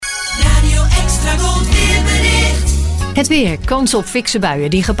Het weer. Kans op fikse buien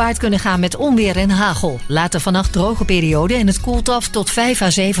die gepaard kunnen gaan met onweer en hagel. Later vannacht droge periode en het koelt af tot 5 à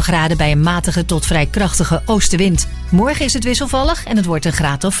 7 graden bij een matige tot vrij krachtige oostenwind. Morgen is het wisselvallig en het wordt een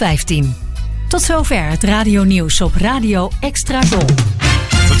graad of 15. Tot zover het radionieuws op Radio Extra Gold.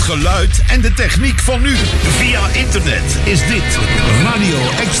 Het geluid en de techniek van nu. Via internet is dit Radio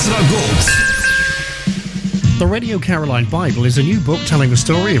Extra Gold. The Radio Caroline Bible is a new book telling the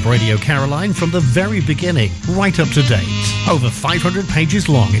story of Radio Caroline from the very beginning, right up to date. Over 500 pages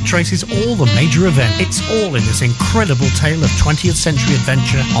long, it traces all the major events. It's all in this incredible tale of 20th century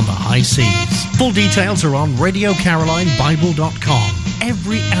adventure on the high seas. Full details are on RadioCarolineBible.com.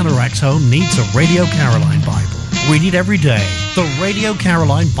 Every Anorak's home needs a Radio Caroline Bible. Read it every day. The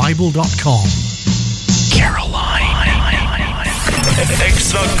RadioCarolineBible.com. Caroline.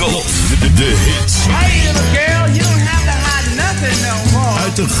 Extra Gold. De hits. Hey little girl, you don't have to hide nothing no more.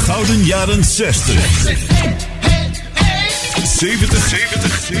 Uit de gouden jaren 60. 70.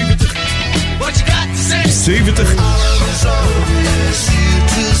 What you got to say? 70.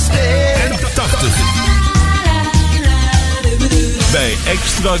 En 80. Bij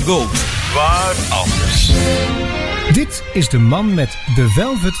Extra Gold. Waar anders? Dit is de man met The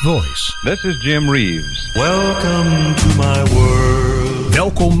Velvet Voice. This is Jim Reeves. Welcome to my world.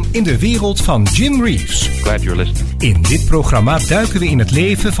 Welkom in de wereld van Jim Reeves. Glad you're listening. In dit programma duiken we in het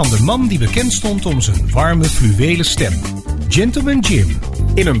leven van de man die bekend stond om zijn warme fluwelen stem. Gentleman Jim.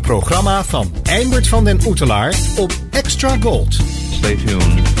 In een programma van Eimert van den Oetelaar op Extra Gold. Stay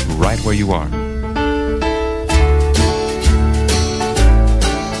tuned right where you are.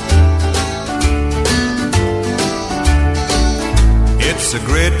 It's a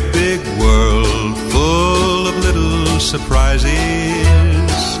great big world full of little surprises.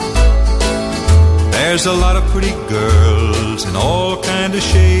 There's a lot of pretty girls in all kind of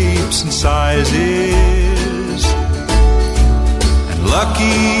shapes and sizes. And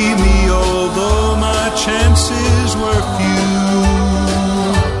lucky me, although my chances were few,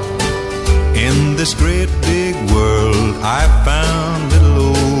 in this great big world I found little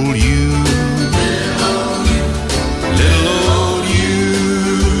old you. Little old you,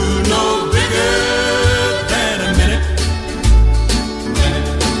 no bigger than a minute.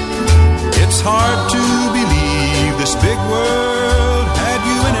 It's hard to believe this big world had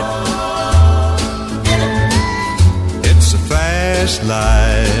you in it. It's a fast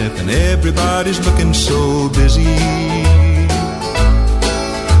life and everybody's looking so busy.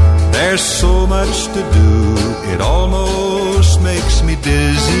 There's so much to do, it almost makes me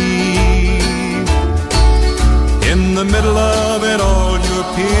dizzy. In the middle of it all, you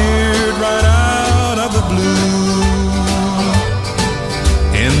appeared right out of the blue.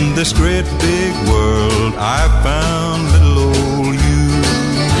 In this great big world, I found little old you.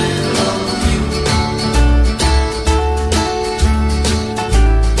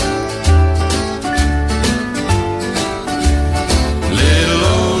 Little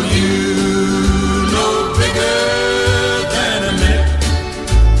old you, no bigger than a minute.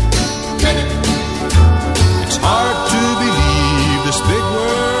 It's hard to believe this big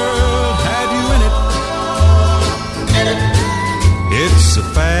world had you in it. It's a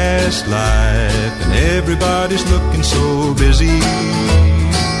fast life and everybody's looking so busy.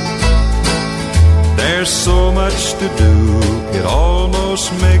 There's so much to do, it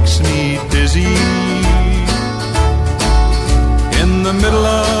almost makes me dizzy. In the middle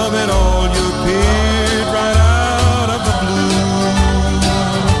of it all, you appeared right out of the blue.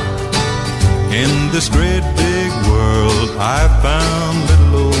 In this great big world, I found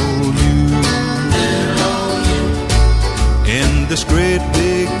little old you. In this great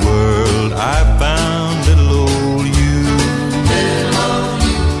big world, I found little old you.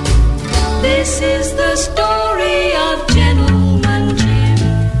 This is the story of Gentleman Jim.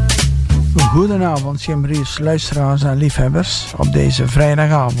 Goedenavond, Jim Reeves, luisteraars en liefhebbers op deze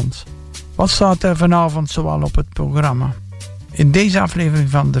vrijdagavond. Wat staat er vanavond zoal op het programma? In deze aflevering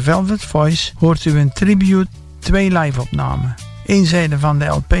van The Velvet Voice hoort u een tribute, 2 live-opnamen. Eén zijde van de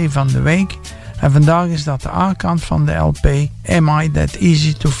LP van de week en vandaag is dat de A-kant van de LP Am I That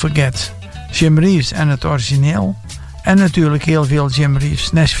Easy To Forget? Jim Reeves en het origineel en natuurlijk heel veel Jim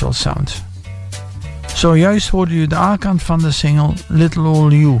Reeves Nashville Sound. Zojuist hoorde u de A-kant van de single Little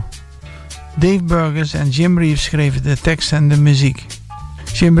Old You. Dave Burgers en Jim Reeves schreven de tekst en de muziek.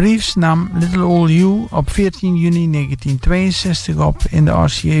 Jim Reeves nam Little Old You op 14 juni 1962 op in de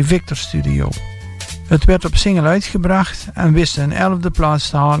RCA Victor Studio. Het werd op single uitgebracht en wist een 11e plaats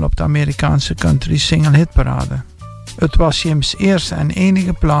te halen op de Amerikaanse country single hitparade. Het was Jim's eerste en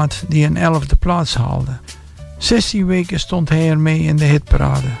enige plaat die een 11e plaats haalde. 16 weken stond hij ermee in de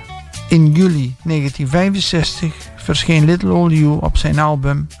hitparade. In juli 1965 verscheen Little Old You op zijn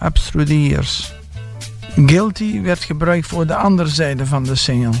album Up Through the Years. Guilty werd gebruikt voor de andere zijde van de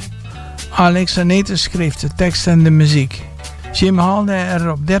single. Alex Anete schreef de tekst en de muziek. Jim haalde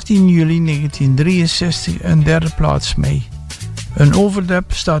er op 13 juli 1963 een derde plaats mee. Een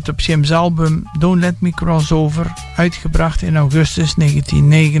overdub staat op Jim's album Don't Let Me Cross Over, uitgebracht in augustus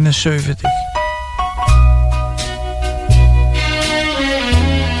 1979.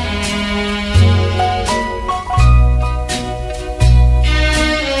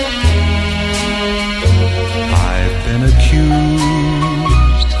 I've been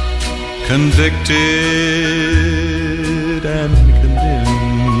accused, convicted and condemned.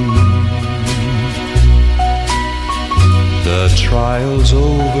 The trial's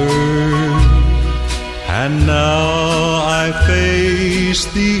over, and now I face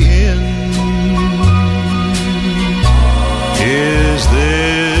the end. Is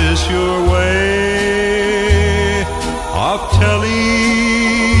this your way of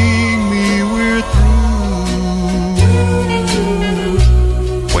telling me we're through?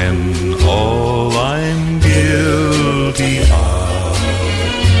 When all I'm guilty of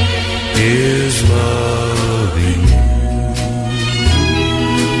is loving you.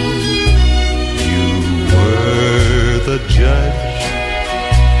 The judge,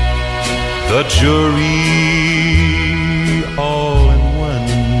 the jury, all in one.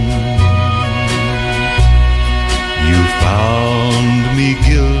 You found me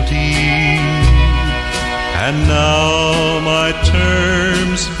guilty, and now my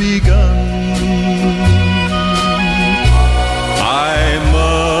term's begun. I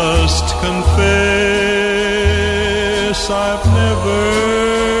must confess I've never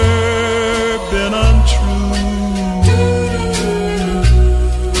been untrue.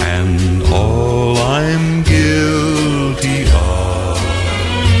 I'm guilty of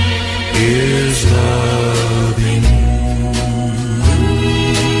is loving you.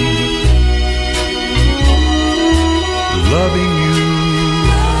 Loving you.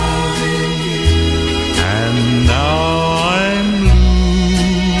 And now I'm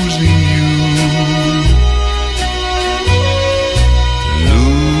losing you.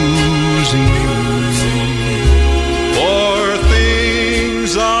 Losing you. For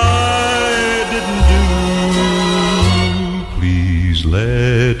things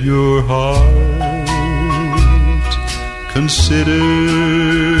let your heart consider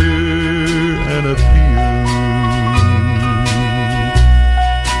and appeal.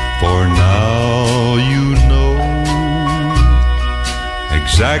 For now you know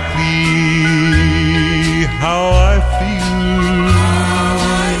exactly how I feel.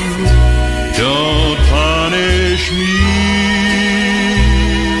 Don't punish me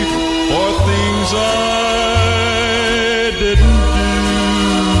for things I didn't do.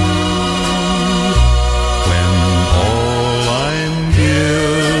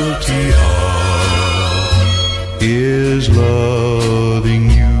 Is loving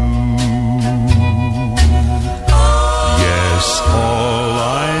you. Yes, all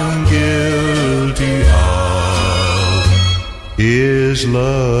I'm guilty of is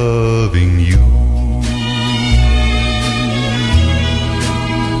loving you.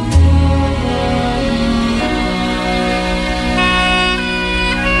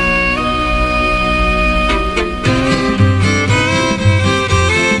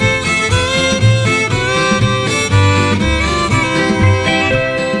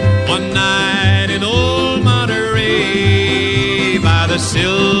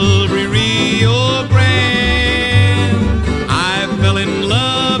 Silvery Rio Grande, I fell in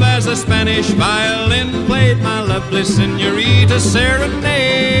love as a Spanish violin played my lovely senorita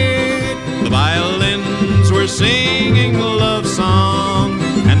serenade. The violins were singing a love song,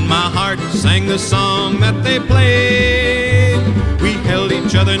 and my heart sang the song that they played. We held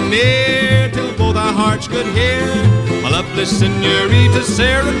each other near till both our hearts could hear my lovely senorita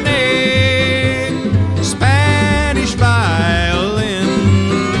serenade. Spanish violin,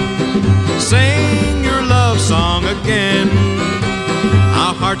 sing your love song again.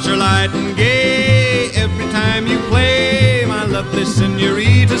 Our hearts are light and gay every time you play my lovely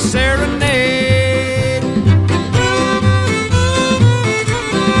senorita serenade.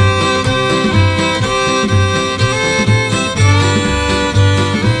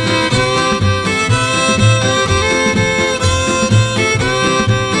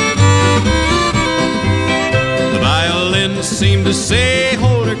 The violin seemed to say,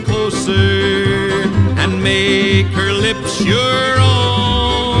 hold her closer and make her lips your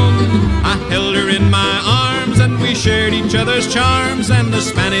own. I held her in my arms and we shared each other's charms, and the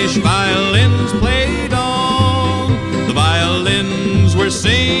Spanish violins played on. The violins were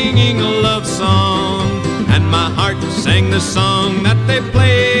singing a love song, and my heart sang the song that they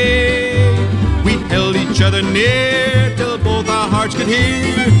played. We held each other near till both our hearts could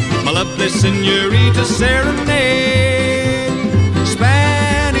hear my lovely senorita serenade.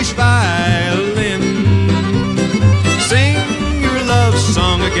 Spanish violin, sing your love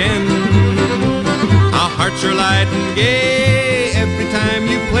song again. Our hearts are light and gay every time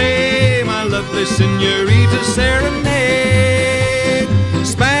you play my lovely senorita serenade.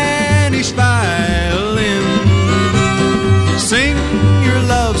 Spanish violin, sing your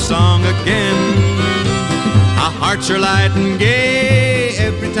love song again. Our hearts are light and gay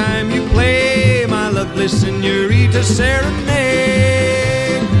every time you play my lovely senorita serenade.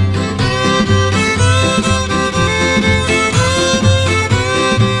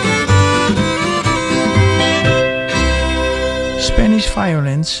 Spanish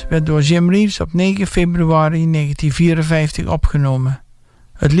Violins werd door Jim Reeves op 9 februari 1954 opgenomen.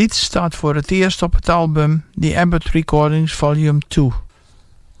 Het lied staat voor het eerst op het album The Abbott Recordings Volume 2.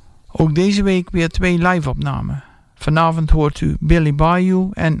 Ook deze week weer 2 live-opnamen. Vanavond hoort u Billy Bayou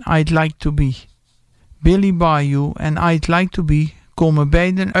en I'd Like to Be. Billy Bayou en I'd Like to Be komen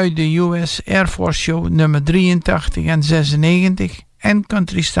beiden uit de US Air Force Show nummer 83 en 96 en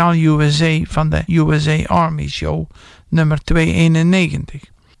Country Style USA van de USA Army Show nummer 291.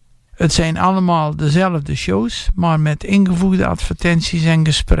 Het zijn allemaal dezelfde shows, maar met ingevoegde advertenties en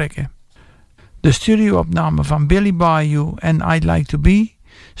gesprekken. De studioopnamen van Billy Bayou en I'd Like to Be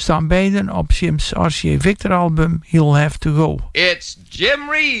staan beiden op Jim's RCA Victor album He'll Have to Go. It's Jim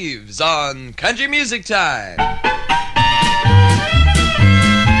Reeves on Country Music Time.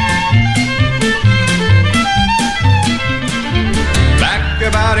 Back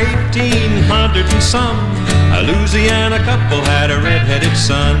about 1800 and some, a Louisiana couple had a red-headed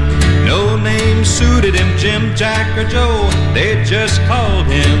son. No name suited him, Jim, Jack, or Joe. They just called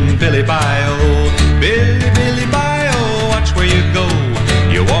him Billy Bayou. Billy, Billy Bayou, watch where you go.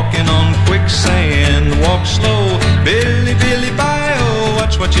 You're walking on quicksand, walk slow. Billy, Billy Bayou,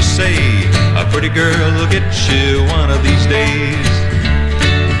 watch what you say. A pretty girl will get you one of these days.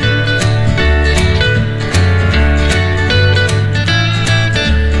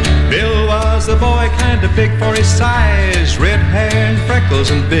 Bill was the boy, kinda big for his size, red hair and freckles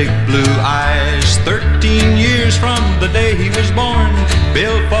and big blue eyes. 13 years from the day he was born,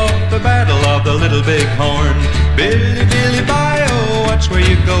 Bill fought the battle of the Little Big Horn. Billy, Billy Bayou, watch where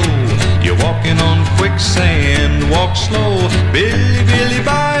you go. You're walking on quicksand, walk slow. Billy, Billy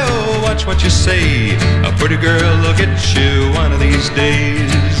Bayou, watch what you say. A pretty girl will get you one of these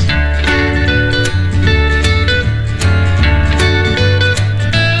days.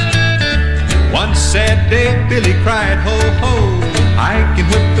 One sad day Billy cried, ho, ho, I can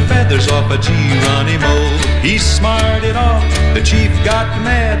whip the feathers off a Geronimo. He smarted off, the chief got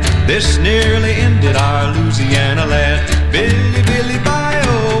mad. This nearly ended our Louisiana lad. Billy, Billy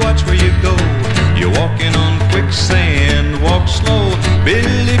Bayou, watch where you go. You're walking on quicksand, walk slow.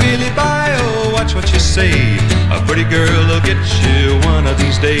 Billy, Billy Bayou, watch what you say. A pretty girl will get you one of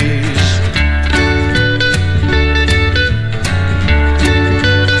these days.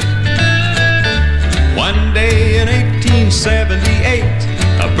 One day in 1878,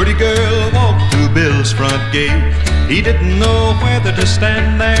 a pretty girl walked through Bill's front gate. He didn't know whether to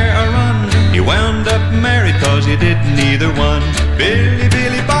stand there or run. He wound up married cause he didn't either one. Billy,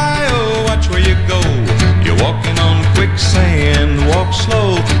 Billy Bayou, watch where you go. You're walking on quicksand, walk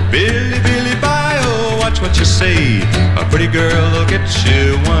slow. Billy, Billy Bayou, watch what you say. A pretty girl will get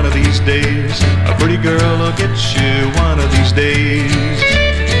you one of these days. A pretty girl will get you one of these days.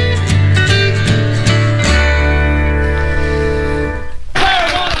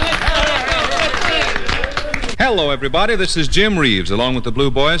 Hello, everybody. This is Jim Reeves, along with the Blue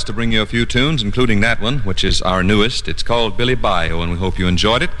Boys, to bring you a few tunes, including that one, which is our newest. It's called Billy Bayou, and we hope you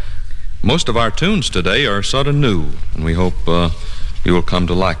enjoyed it. Most of our tunes today are sort of new, and we hope you will come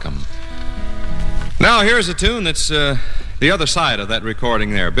to like them. Now, here's a tune that's the other side of that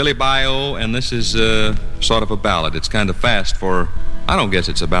recording there, Billy Bayou, and this is sort of a ballad. It's kind of fast for, I don't guess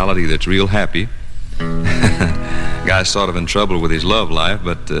it's a ballad either. It's real happy. Guy's sort of in trouble with his love life,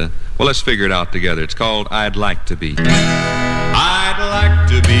 but, well, let's figure it out together. It's called I'd Like to Be. I'd like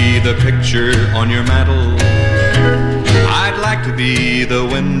to be the picture on your mantle. I'd like to be the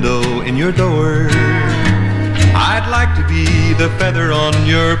window in your door. I'd like to be the feather on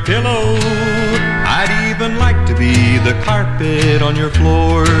your pillow. I'd even like to be the carpet on your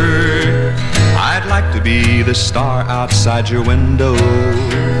floor. I'd like to be the star outside your window,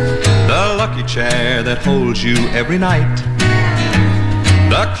 the lucky chair that holds you every night,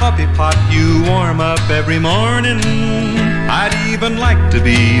 the coffee pot you warm up every morning. I'd even like to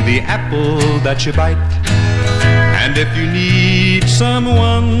be the apple that you bite. And And if you need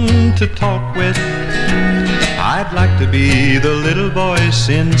someone to talk with, I'd like to be the little voice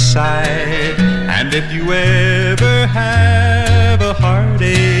inside. And if you ever have a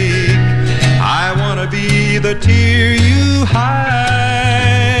heartache, I want to be the tear you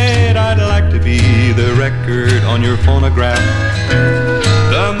hide. I'd like to be the record on your phonograph,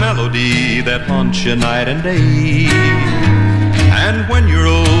 the melody that haunts you night and day. And when you're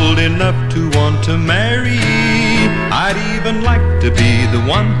old enough to want to marry, I'd even like to be the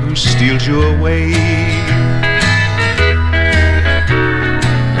one who steals you away.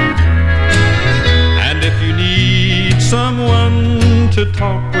 And if you need someone to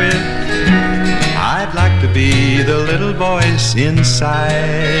talk with, I'd like to be the little voice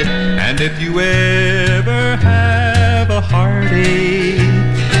inside. And if you ever have a heartache,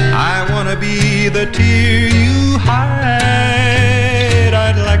 I want to be the tear you hide.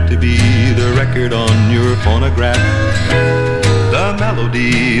 I'd like to be the record on your phonograph, the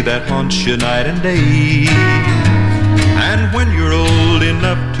melody that haunts you night and day. And when you're old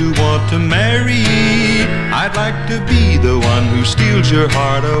enough to want to marry, I'd like to be the one who steals your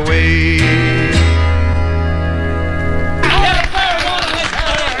heart away.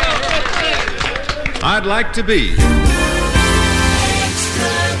 I'd like to be.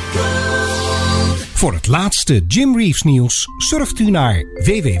 Voor het laatste Jim Reeves nieuws surft u naar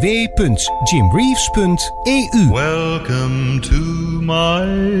www.jimreeves.eu. Welcome to my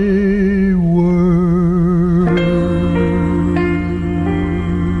world.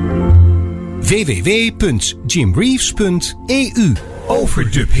 www.jimreeves.eu.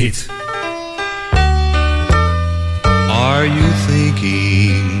 Overdubhit. Are you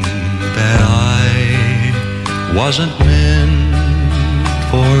thinking that I wasn't meant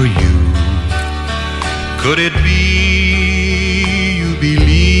for you? Could it be you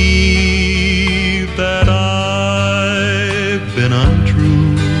believe that I've been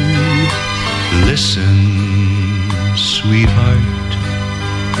untrue? Listen, sweetheart,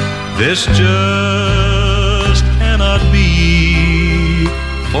 this just cannot be,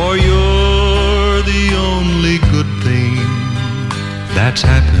 for you're the only good thing that's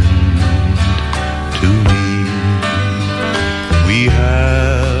happened to me. We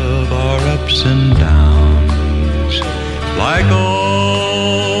have our ups and downs, like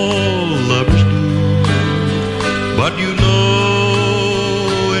all lovers do, but you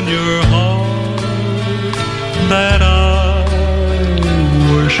know in your heart that I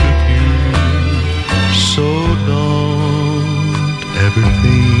worship you. So don't ever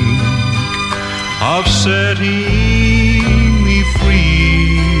think of setting me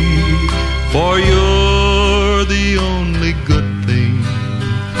free, for you're the only good thing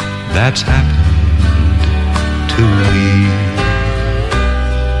that's happened to me.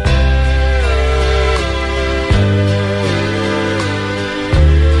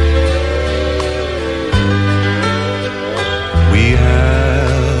 We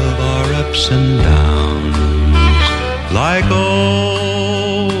have our ups and downs, like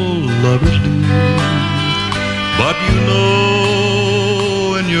all lovers do, but you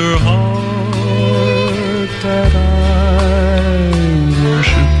know in your heart that I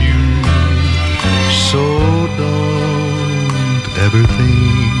worship you. So don't ever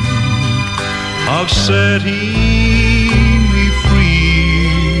think of setting me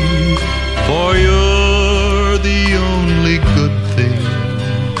free, for you're the only good thing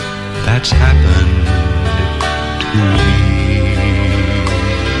that's happened to me.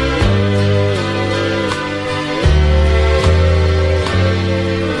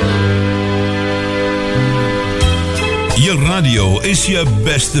 Je radio is je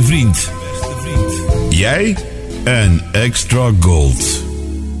beste vriend. Jij en Extra Gold.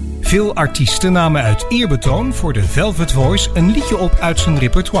 Veel artiesten namen uit eerbetoon voor de Velvet Voice een liedje op uit zijn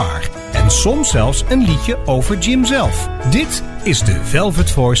repertoire. En soms zelfs een liedje over Jim zelf. Dit is de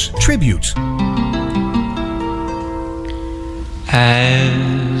Velvet Voice Tribute.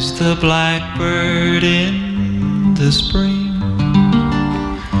 As the blackbird in the spring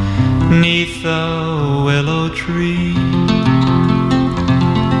 'neath the willow tree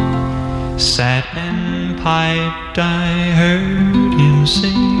sat and piped, I heard him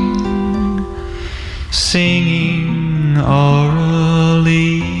sing, singing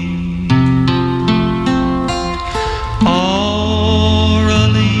orally,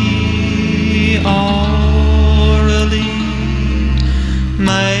 orally, orally,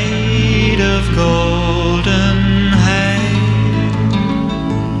 made of golden hair.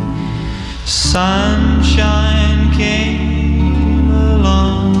 Sunshine came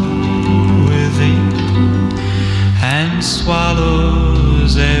along with it, and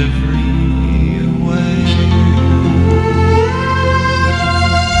swallows everywhere.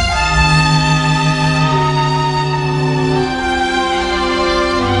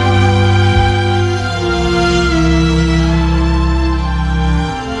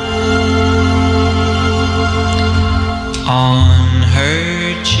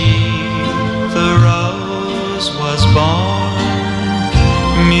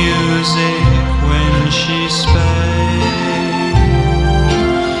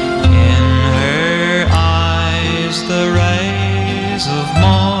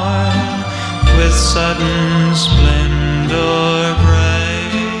 sudden splendor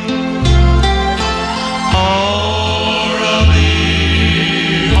bright. Orally,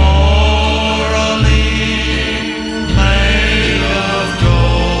 orally, made of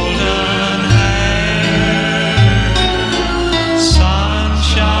golden hair.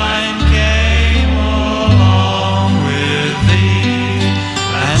 Sunshine came along with thee,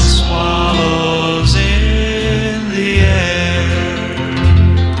 and swallows in the air.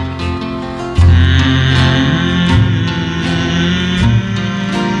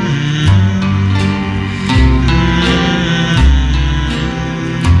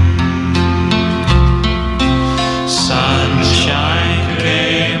 Sunshine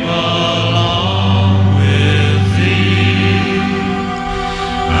came along with thee,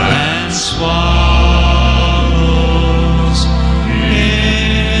 and swallows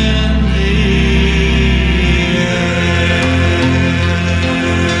in the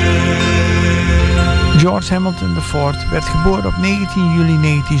George Hamilton IV werd geboren op 19 juli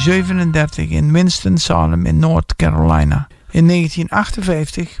 1937 in Winston-Salem in North Carolina. In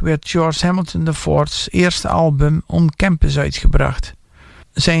 1958 werd George Hamilton IV's eerste album On Campus uitgebracht.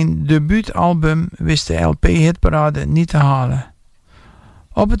 Zijn debuutalbum wist de LP-hitparade niet te halen.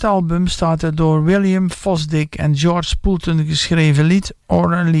 Op het album staat het door William Fosdick en George Poulton geschreven lied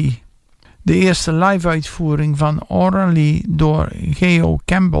Orally. De eerste live-uitvoering van Orally door Geo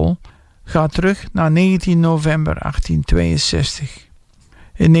Campbell gaat terug naar 19 november 1862.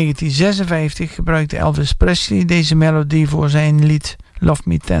 In 1956 gebruikte Elvis Presley deze melodie voor zijn lied Love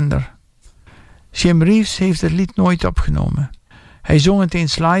Me Tender. Jim Reeves heeft het lied nooit opgenomen. Hij zong het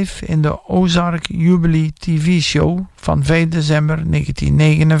eens live in de Ozark Jubilee TV-show van 5 december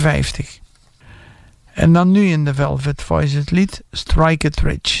 1959. En dan nu in de Velvet Voice het lied Strike It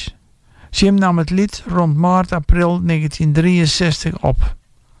Rich. Jim nam het lied rond maart-april 1963 op.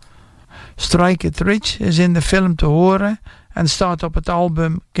 Strike It Rich is in de film te horen en staat op het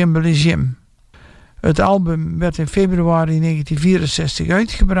album Kimberly Jim. Het album werd in februari 1964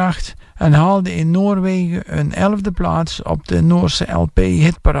 uitgebracht en haalde in Noorwegen een 11e plaats op de Noorse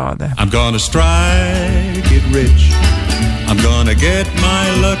LP-hitparade. I'm gonna strike it rich. I'm gonna get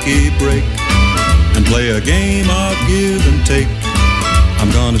my lucky break and play a game of give and take.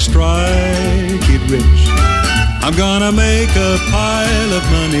 I'm gonna strike it rich. I'm gonna make a pile of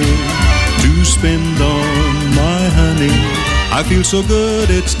money to spend on my honey. I feel so good,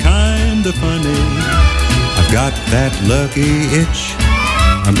 it's kind of funny. I've got that lucky itch.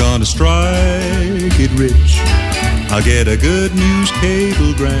 I'm gonna strike it rich. I'll get a good news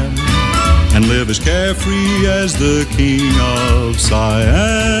cablegram and live as carefree as the king of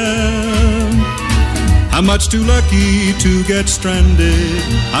Siam. I'm much too lucky to get stranded.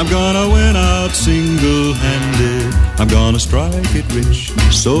 I'm gonna win out single-handed. I'm gonna strike it rich,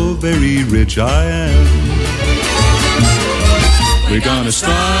 so very rich I am. We're gonna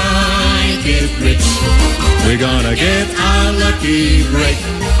strike it rich. We're gonna get our lucky break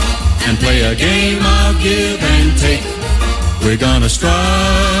and play a game of give and take. We're gonna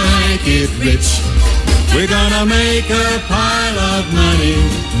strike it rich. We're gonna make a pile of money.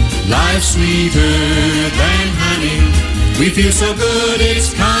 Life's sweeter than honey. We feel so good,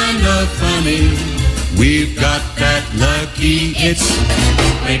 it's kind of funny. We've got that lucky itch.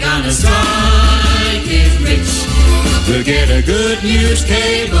 We're gonna strike it rich. We'll get a good news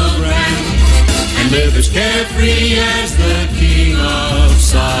cablegram and live as carefree as the king of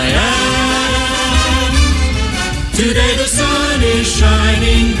Siam. Today the sun is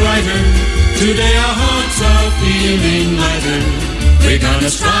shining brighter. Today our hearts are feeling lighter. We're gonna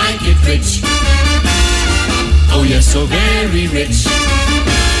strike it rich. Oh yes, so very rich.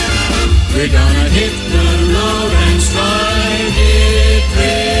 We're gonna hit the road and strike it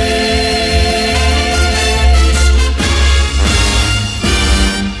rich.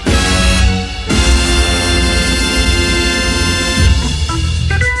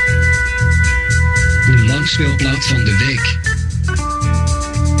 De langspeelplaat van de week.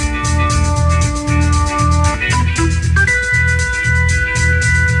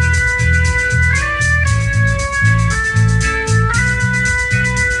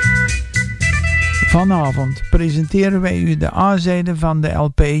 Vanavond presenteren wij u de A-zijde van de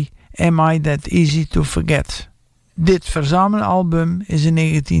LP Am I That Easy To Forget. Dit verzamelalbum is in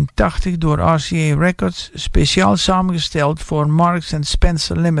 1980 door RCA Records speciaal samengesteld voor Marks &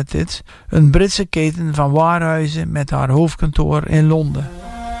 Spencer Limited, een Britse keten van warenhuizen met haar hoofdkantoor in Londen.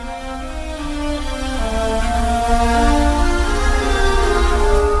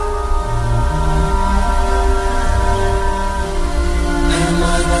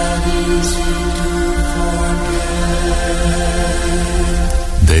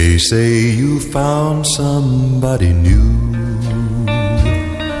 They say you found somebody new,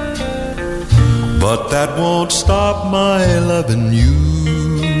 but that won't stop my loving you.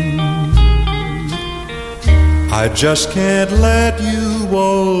 I just can't let you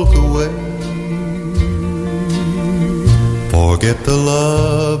walk away. Forget the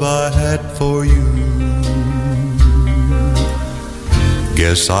love I had for you.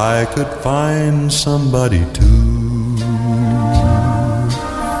 Guess I could find somebody too.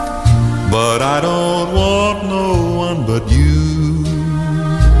 But I don't want no one but you.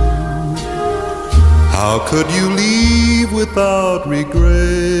 How could you leave without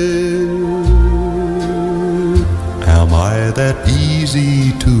regret? Am I that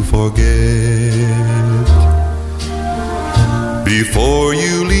easy to forget? Before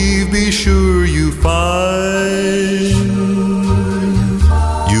you leave, be sure you find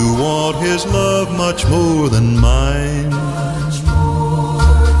you want his love much more than mine.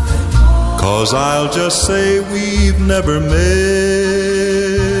 'Cause I'll just say we've never met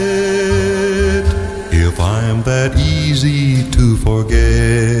if I'm that easy to forget.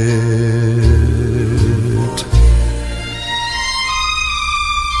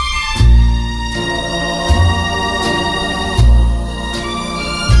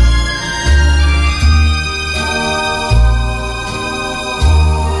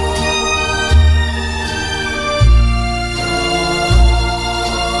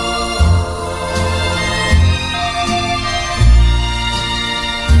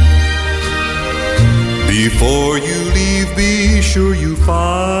 Before you leave, be sure you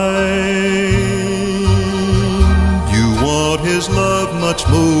find you want his love much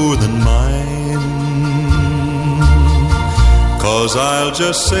more than mine. 'Cause I'll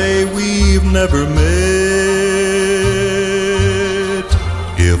just say we've never met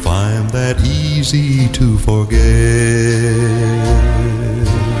if I'm that easy to forget.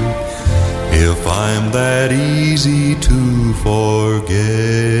 If I'm that easy to forget.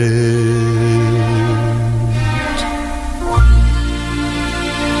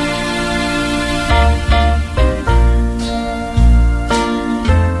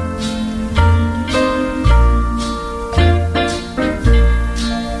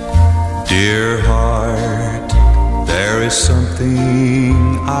 Dear heart, there is something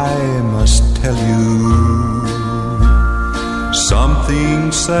I must tell you, something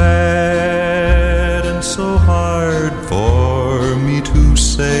sad and so hard for me to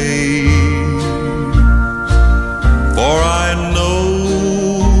say. For I know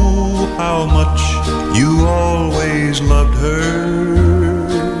how much you always loved her,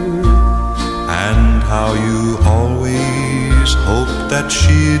 and how you always hoped that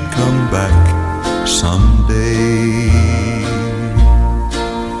she'd come back someday.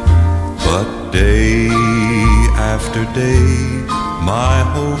 But day after day, my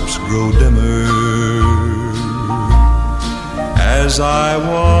hopes grow dimmer as I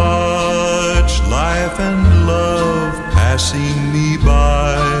watch life and love passing me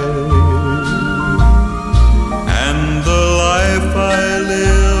by, and the life I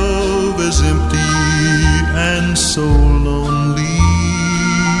live is empty and so lonely.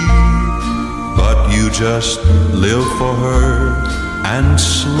 But you just live for her and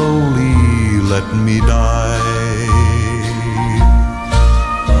slowly let me die.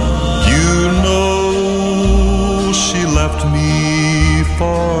 You know she left me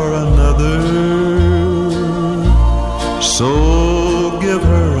for another, so give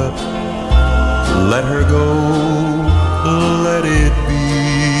her up, let her go, let it be.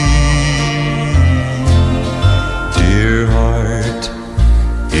 Dear heart,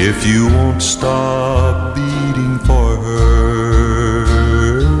 if you won't stop beating for her,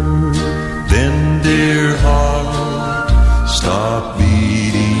 then dear heart, stop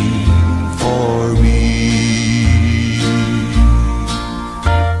beating for me.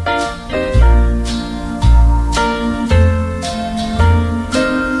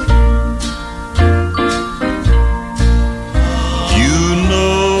 You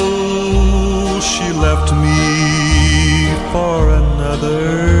know she left me for another,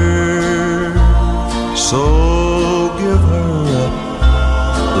 so give her up,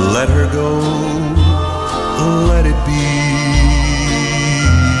 let her go, let it be.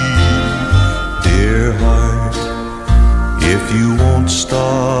 Dear heart, if you won't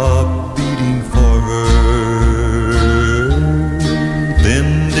stop beating for her, then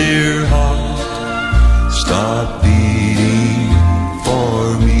dear heart, stop beating for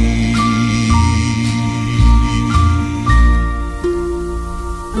me.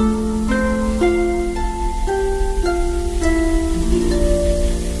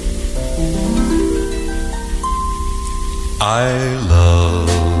 I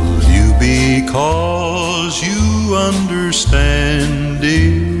love because you understand,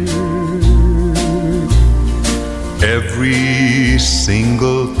 dear, every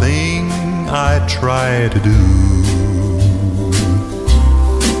single thing I try to do.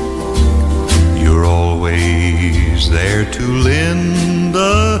 You're always there to lend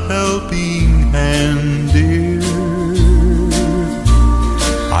a helping hand, dear.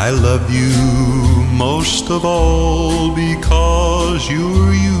 I love you most of all because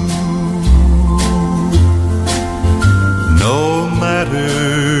you're you. No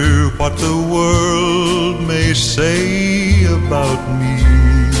matter what the world may say about me,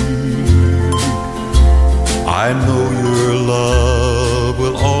 I know your love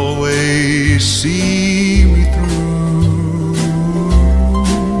will always see me through.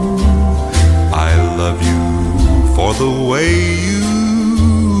 I love you for the way you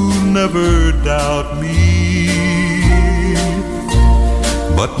never doubt me,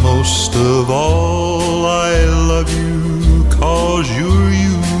 but most of all I love you 'cause you're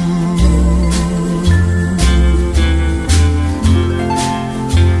you.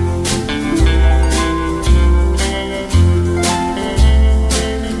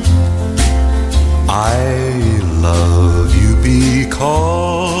 I love you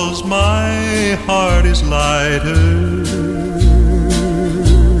because my heart is lighter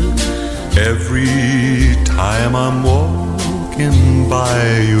every time I'm walking by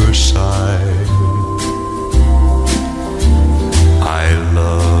your side. I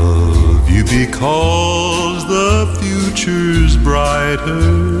love you because the future's brighter,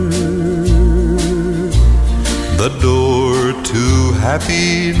 the door to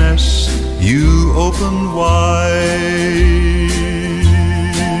happiness you open wide.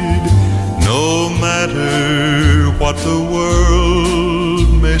 No matter what the world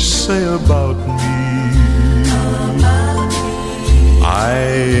may say about me,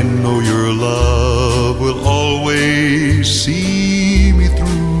 I know your love will always see me through.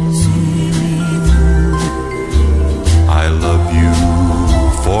 I love you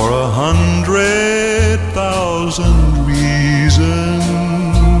for 100,000 reasons,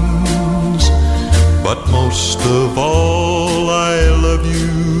 but most of all I love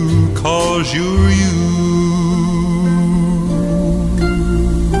you 'cause you're you.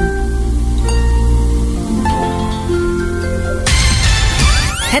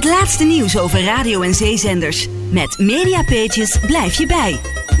 Het laatste nieuws over radio- en zeezenders. Met Mediapages blijf je bij.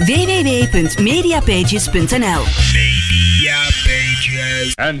 www.mediapages.nl.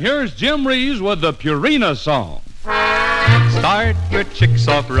 Mediapages. And here's Jim Reeves with the Purina song. Start your chicks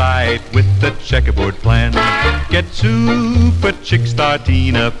off right with the checkerboard plan. Get Super Chick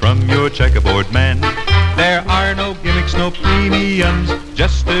Startina from your checkerboard man. There are no gimmicks, no premiums,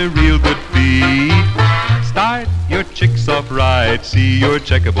 just a real good feed. Start your chicks off right, see your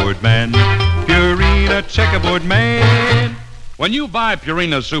checkerboard man. Purina checkerboard man. When you buy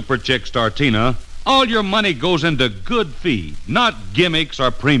Purina Super Chick Startina, all your money goes into good feed, not gimmicks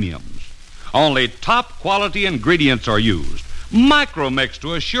or premiums. Only top quality ingredients are used. Micromix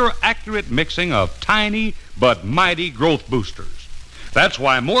to assure accurate mixing of tiny but mighty growth boosters. That's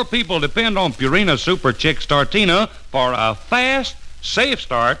why more people depend on Purina Super Chick Startina for a fast, safe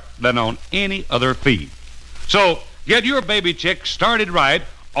start than on any other feed. So, get your baby chick started right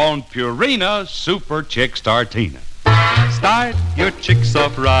on Purina Super Chick Startina. Start your chicks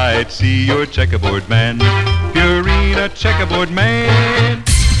off right, see your checkerboard man. Purina checkerboard man.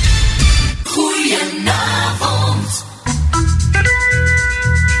 Goedenavond.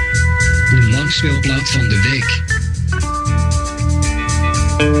 De langspeelplaat van de week.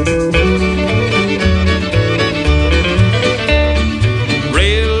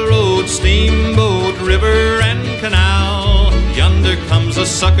 Railroad, steamboat, river and canal. Yonder comes a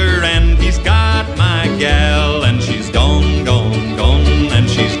sucker and he's got my gal. And she's gone, gone, gone. And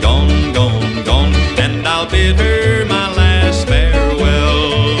she's gone, gone, gone. And I'll bid her my last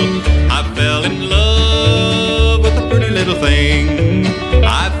farewell. I fell in love with a pretty little thing.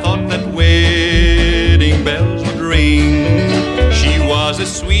 I thought that wedding bells would ring. She was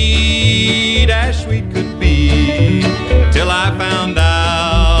as sweet could be, till I found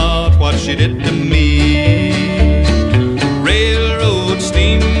out what she did to me. Railroad,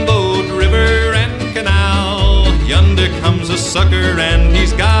 steamboat, river and canal. Yonder comes a sucker and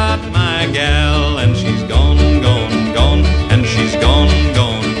he's got my gal. And she's gone, gone, gone. And she's gone,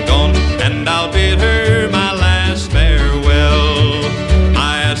 gone, gone. And I'll bid her my last farewell.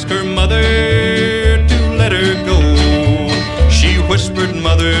 I asked her mother to let her go. She whispered,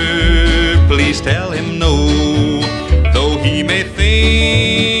 "Mother, please tell him no. Though he may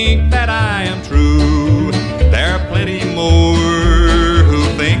think that I am true, there are plenty more who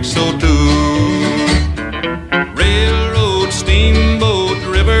think so too."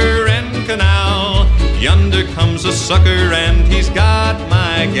 comes a sucker and he's got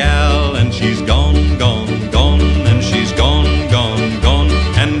my gal, and she's gone, gone, gone, and she's gone, gone, gone,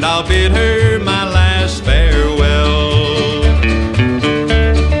 and I'll bid her my last farewell.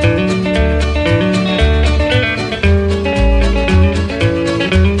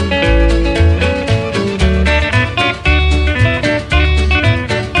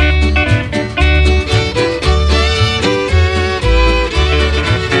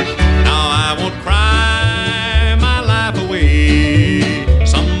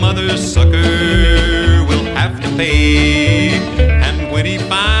 And when he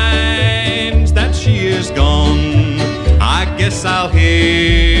finds that she is gone, I guess I'll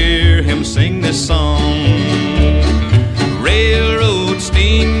hear him sing this song. Railroad,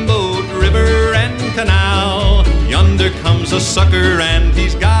 steamboat, river and canal, yonder comes a sucker and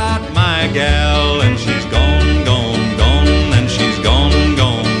he's got my gal, and she's gone, gone, gone, and she's gone,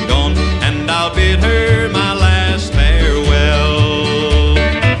 gone, gone, and I'll bid her my last farewell.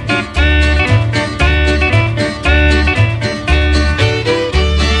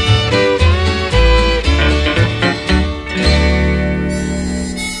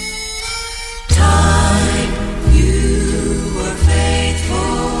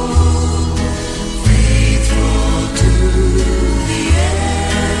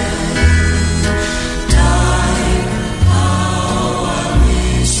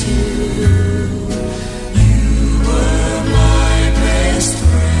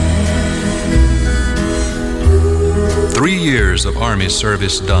 3 years of Army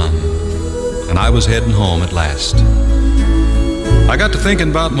service done, and I was heading home at last. I got to thinking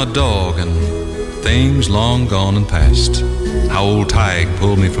about my dog and things long gone and past. How old Tige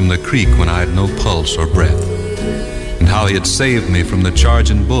pulled me from the creek when I had no pulse or breath, and how he had saved me from the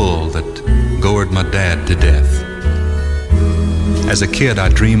charging bull that gored my dad to death. As a kid,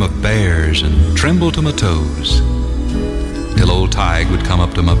 I'd dream of bears and tremble to my toes, till old Tige would come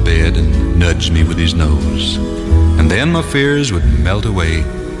up to my bed and nudge me with his nose. And then my fears would melt away,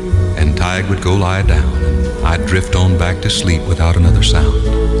 and Tige would go lie down, and I'd drift on back to sleep without another sound.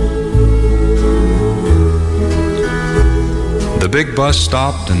 The big bus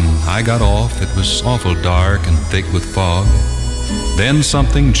stopped and I got off. It was awful dark and thick with fog. Then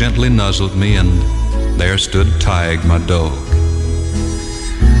something gently nuzzled me, and there stood Tige, my dog.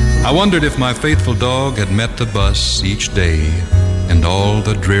 I wondered if my faithful dog had met the bus each day and all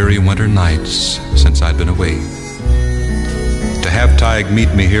the dreary winter nights since I'd been away. To have Tige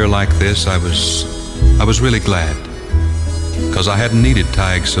meet me here like this, I was really glad, 'cause I hadn't needed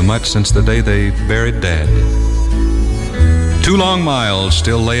Tige so much since the day they buried Dad. 2 long miles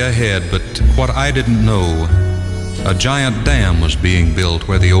still lay ahead, but what I didn't know, a giant dam was being built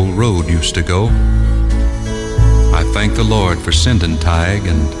where the old road used to go. I thanked the Lord for sending Tige,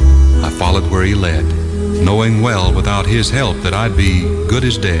 and I followed where he led, knowing well without his help that I'd be good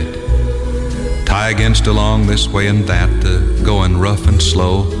as dead. Tige inched along this way and that, going rough and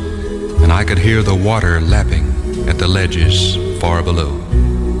slow, and I could hear the water lapping at the ledges far below.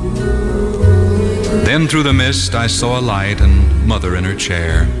 Then through the mist I saw a light and Mother in her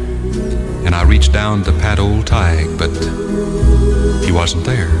chair, and I reached down to pat old Tige, but he wasn't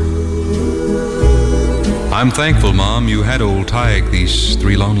there. I'm thankful, Mom, you had old Tige these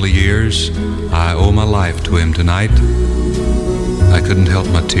 3 lonely years. I owe my life to him tonight. I couldn't help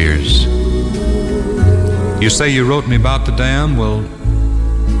my tears. You say you wrote me about the dam? Well,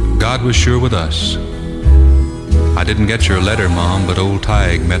 God was sure with us. I didn't get your letter, Mom, but old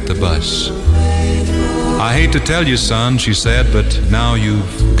Tige met the bus. I hate to tell you, son, she said, but now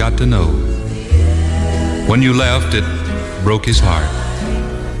you've got to know. When you left, it broke his heart.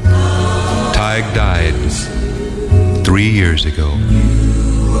 Tige died 3 years ago.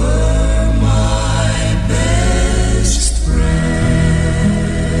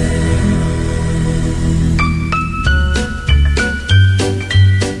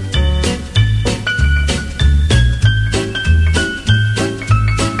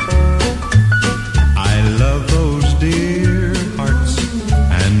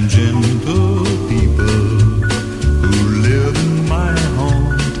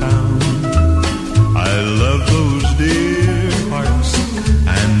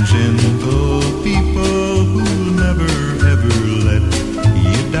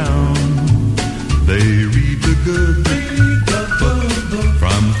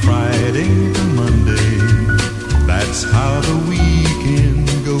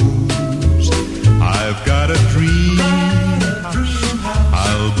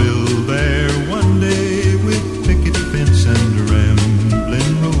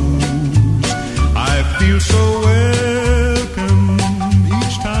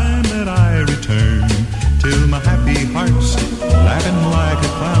 Till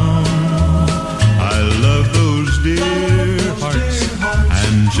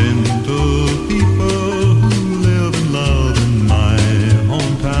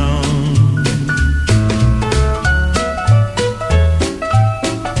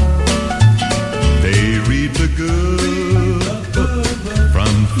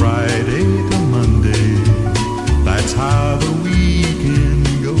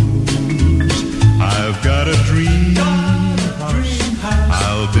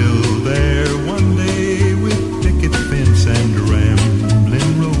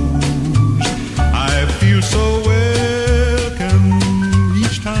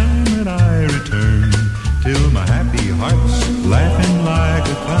like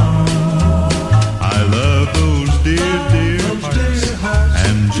a clown. I love those dear, dear hearts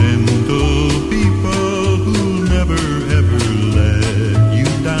and gentle people who never ever let you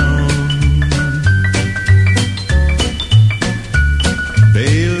down.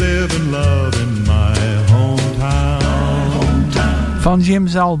 They live and love in my hometown. Van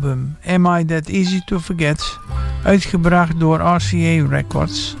Jim's album Am I That Easy to Forget, uitgebracht door RCA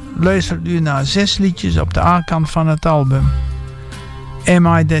Records, luistert u naar 6 liedjes op de A-kant van het album.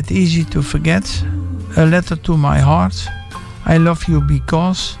 Am I That Easy to Forget, A Letter to My Heart, I Love You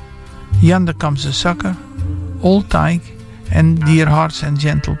Because, Yonder Comes the Sucker, Old Tyke en Dear Hearts and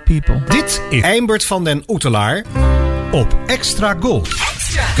Gentle People. Dit is Eimert van den Oetelaar op Extra Gold.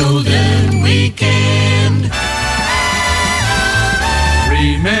 Extra Golden Weekend.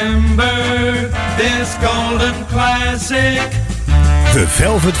 Remember this golden classic. The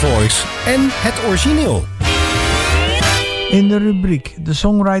Velvet Voice en het origineel. In de rubriek The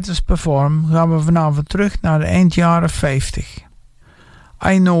Songwriters Perform gaan we vanavond terug naar de eind jaren 50.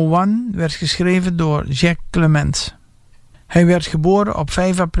 I Know One werd geschreven door Jack Clement. Hij werd geboren op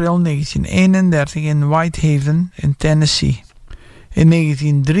 5 april 1931 in Whitehaven in Tennessee. In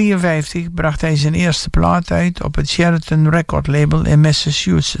 1953 bracht hij zijn eerste plaat uit op het Sheraton Record label in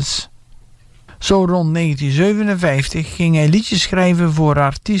Massachusetts. Zo rond 1957 ging hij liedjes schrijven voor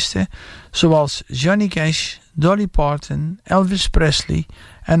artiesten zoals Johnny Cash, Dolly Parton, Elvis Presley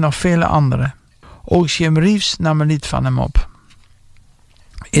en nog vele anderen. Ook Jim Reeves nam een lied van hem op.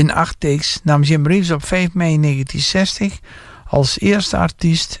 In 8 takes nam Jim Reeves op 5 mei 1960 als eerste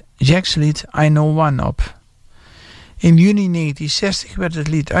artiest Jack's lied I Know One op. In juni 1960 werd het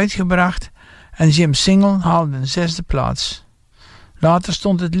lied uitgebracht en Jim's single haalde een 6e plaats. Later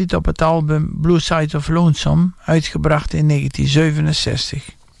stond het lied op het album Blue Side of Lonesome, uitgebracht in 1967.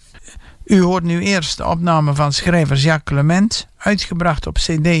 U hoort nu eerst de opname van schrijver Jacques Clement, uitgebracht op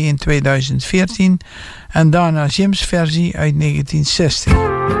CD in 2014, en daarna Jim's versie uit 1960.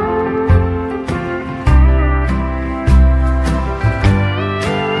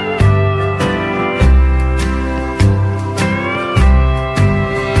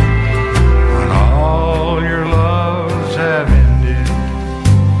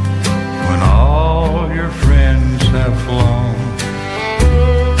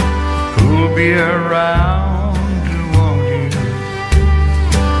 Be around to want you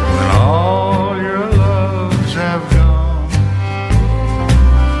when all your loves have gone.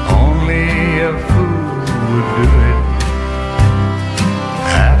 Only a fool would do it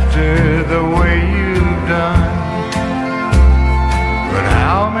after the way you've done. But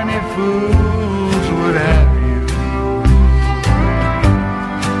how many fools would have you?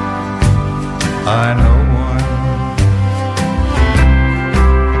 I know one.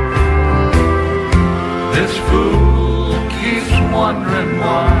 This fool keeps wondering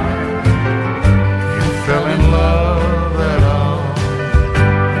why you fell in love at all.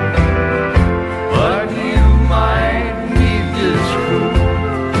 But you might need this fool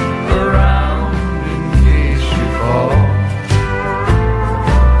around in case you fall.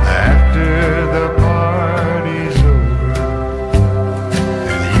 After the party's over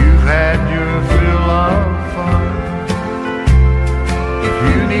and you've had your fill of fun, if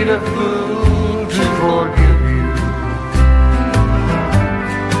you need a fool to forgive you,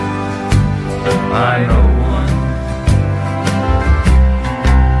 I know one.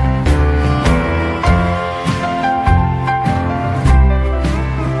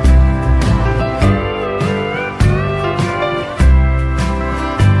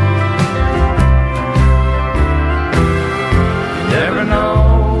 You never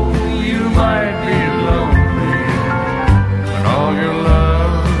know, you might be lonely when all your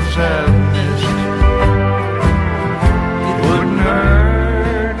loves have missed. It wouldn't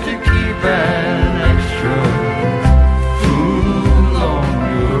hurt to keep an extra fool on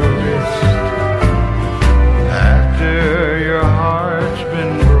your wrist. After your heart's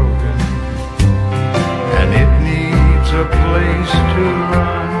been broken and it needs a place to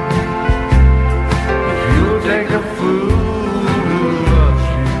run, if you'll take a fool who loves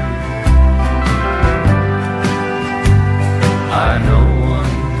you, I know one.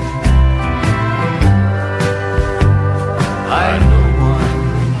 I know one.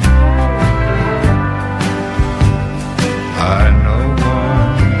 I know one.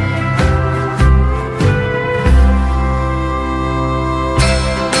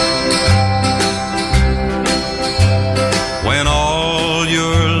 When all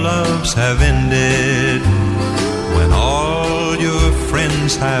your loves have ended, when all your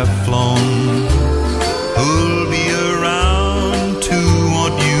friends have flown, who'll be around to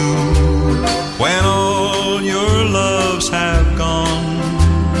want you when all your loves have gone?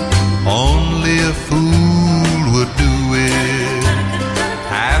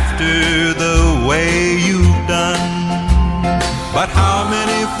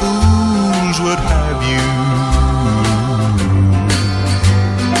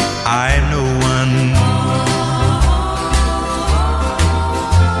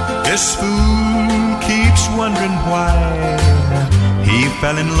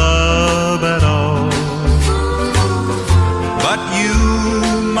 fell in love at all. But you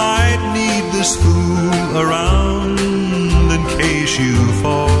might need this fool around in case you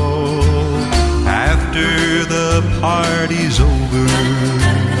fall. After the party's over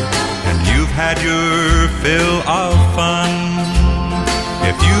and you've had your fill of fun,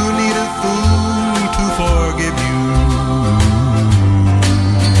 if you need a fool to forgive you,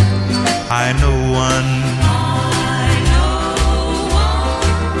 I know one.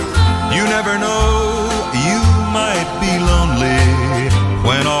 You never know, you might be lonely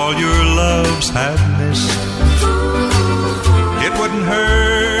when all your loves have missed. It wouldn't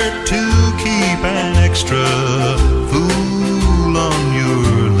hurt to keep an extra fool on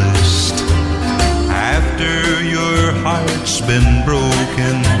your list. After your heart's been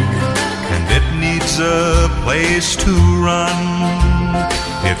broken and it needs a place to run,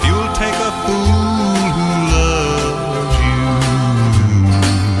 if you'll take a fool who loves you,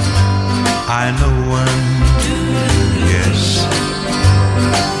 I know one. Yes,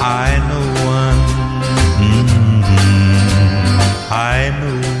 I know one. I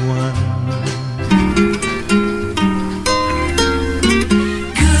know one.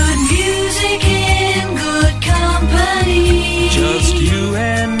 Good music in good company. Just you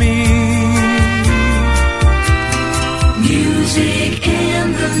and me. Music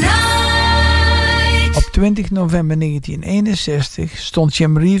in the night. Op 20 november 1961 stond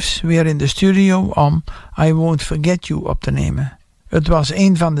Jim Reeves weer in de studio om I Won't Forget You op te nemen. Het was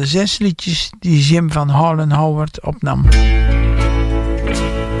een van de 6 liedjes die Jim van Harlan Howard opnam.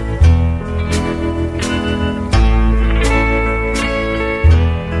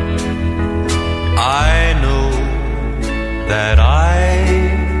 I know that I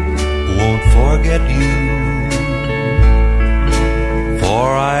won't forget you,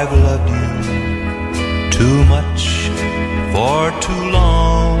 for I've loved you too much for too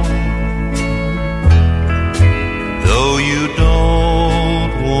long. Though you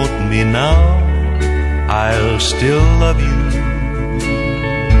don't want me now, I'll still love you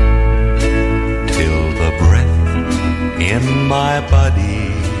till the breath in my body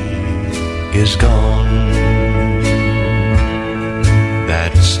is gone.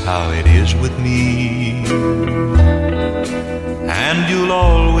 That's how it is with me, and you'll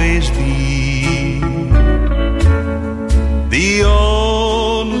always be the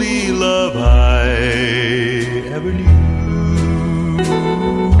only love I ever knew.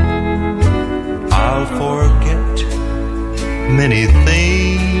 I'll forget many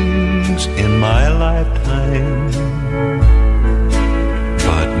things in my lifetime,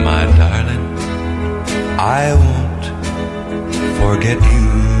 but my darling, I won't forget you.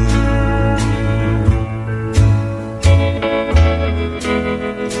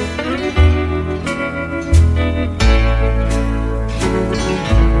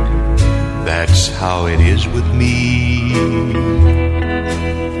 That's how it is with me,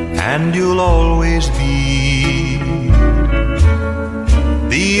 and you'll always be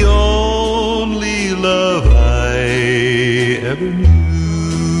the only love I ever knew.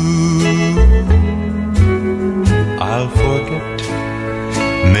 I'll forget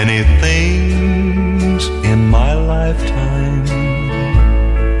many things in my lifetime,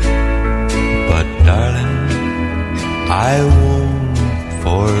 but darling, I won't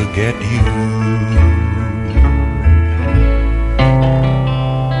forget you.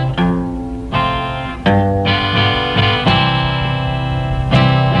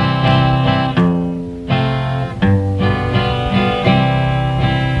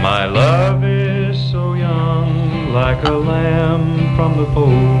 My love is so young, like a lamb from the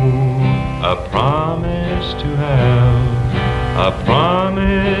fold, a promise to have, a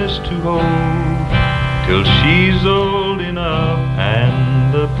promise to hold, till she's old enough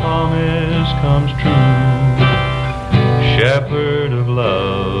and the promise comes true. Shepherd of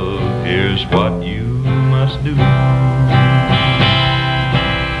love, here's what you must do.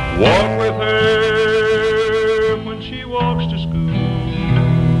 Walk with her when she walks to school,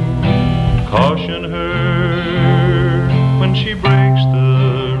 caution her when she breaks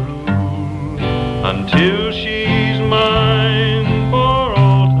the rule, until she's mine for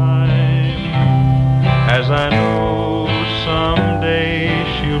all time, as I know someday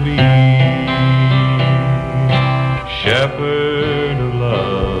she'll be. Shepherd of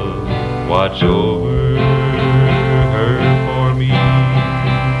love, watch over her for me.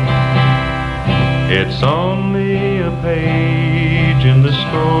 It's only a page in the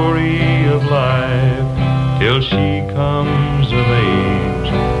story of life, till she comes of age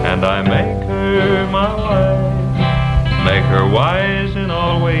and I make her my wife. Make her wise in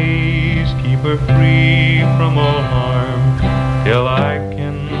all ways, keep her free from all harm, till I can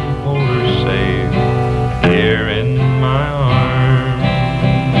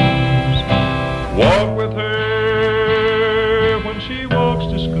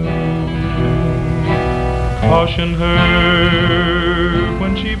caution her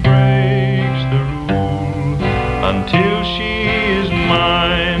when she breaks the rule, until she is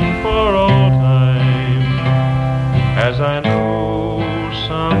mine for all time, as I know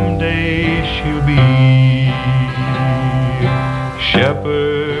someday she'll be.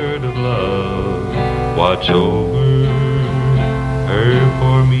 Shepherd of love, watch over her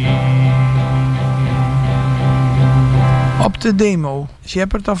for me. Op de demo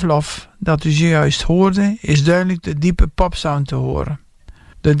Shepherd of Love dat u zojuist hoorde is duidelijk de diepe popsound te horen.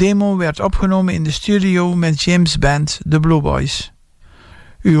 De demo werd opgenomen in de studio met Jim's band The Blue Boys.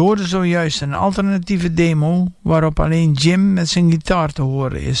 U hoorde zojuist een alternatieve demo waarop alleen Jim met zijn gitaar te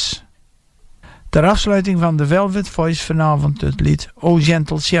horen is. Ter afsluiting van The Velvet Voice vanavond het lied O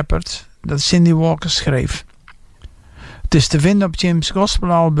Gentle Shepherd dat Cindy Walker schreef. Het is te vinden op Jim's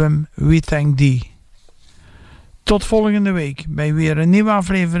gospelalbum We Thank Thee. Tot volgende week bij weer een nieuwe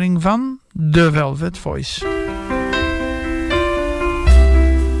aflevering van The Velvet Voice.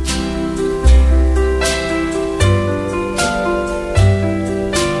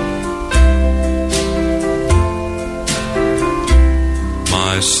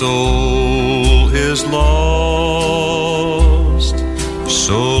 My soul is lost,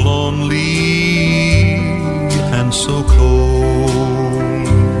 so lonely and so cold,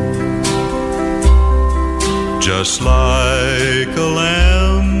 just like a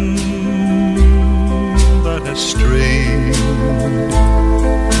lamb that has strayed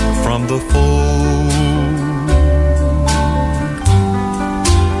from the fold,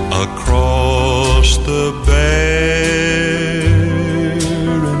 across the barren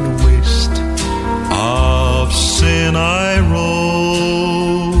waste of sin I roam.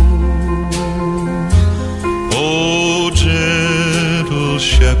 O gentle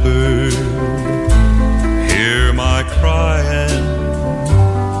shepherd, hear my cry and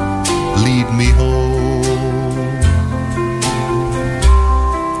lead me home.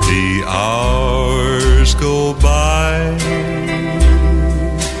 The hours go by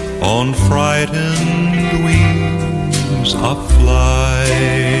on frightened wings of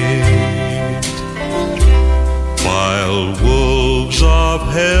flight, while wolves of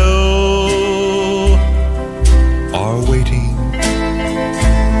hell are waiting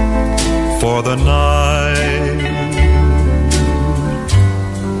for the night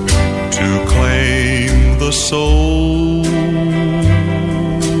to claim the soul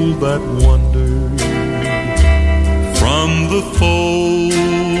that wandered from the fold.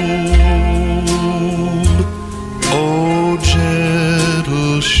 O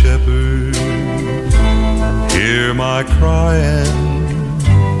gentle shepherd, hear my cry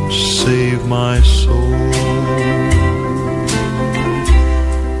and save my soul.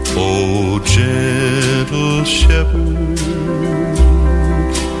 O gentle shepherd,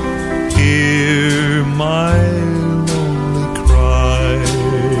 hear my lonely cry,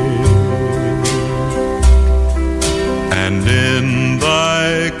 and in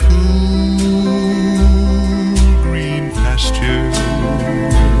thy cool green pastures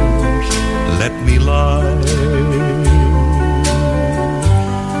let me lie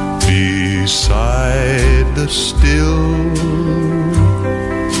beside the still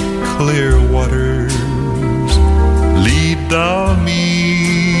clear waters. Lead thou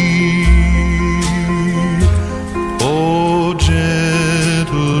me, O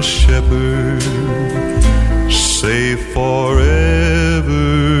gentle shepherd, safe forevermore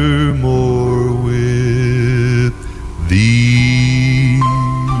with thee.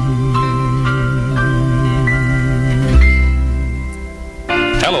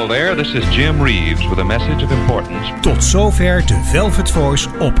 Hello there, this is Jim Reeves with a message of importance. Tot zover de Velvet Voice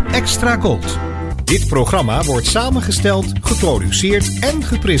op Extra Gold. Dit programma wordt samengesteld, geproduceerd en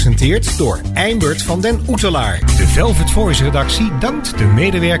gepresenteerd door Eimert van den Oetelaar. De Velvet Voice redactie dankt de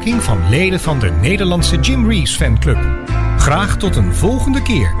medewerking van leden van de Nederlandse Jim Reeves fanclub. Graag tot een volgende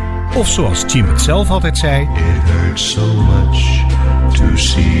keer. Of zoals Jim het zelf altijd zei: It hurts so much to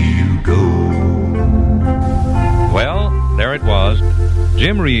see you go. Well, there it was.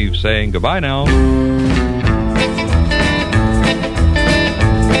 Jim Reeves saying goodbye now.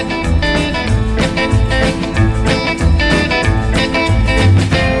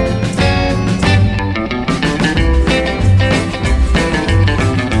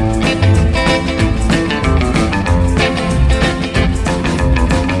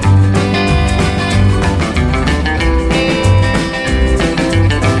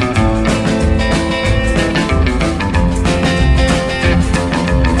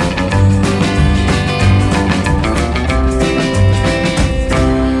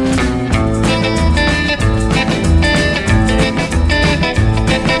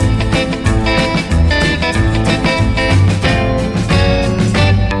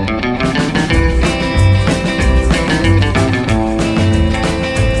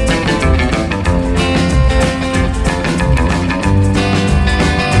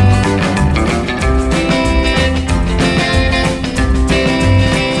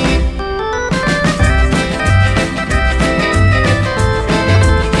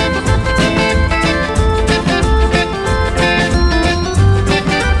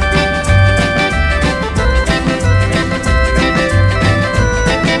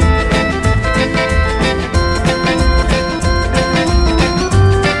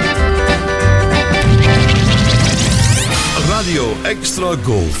 Extra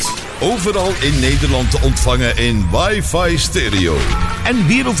Gold. Overal in Nederland te ontvangen in wifi stereo. En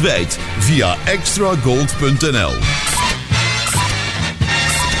wereldwijd via extragold.nl.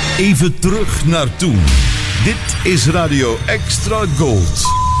 Even terug naar toen. Dit is Radio Extra Gold.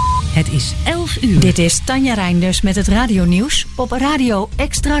 Het is 11 uur. Dit is Tanja Reinders met het radionieuws op Radio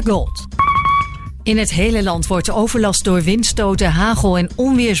Extra Gold. In het hele land wordt overlast door windstoten, hagel en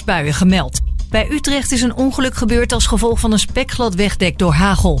onweersbuien gemeld. Bij Utrecht is een ongeluk gebeurd als gevolg van een spekglad wegdek door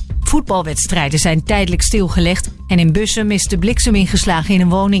hagel. Voetbalwedstrijden zijn tijdelijk stilgelegd en in Bussum is de bliksem ingeslagen in een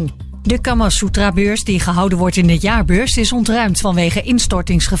woning. De Kamasutra-beurs die gehouden wordt in de jaarbeurs is ontruimd vanwege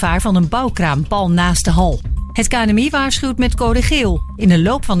instortingsgevaar van een bouwkraan pal naast de hal. Het KNMI waarschuwt met code geel. In de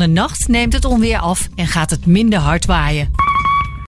loop van de nacht neemt het onweer af en gaat het minder hard waaien.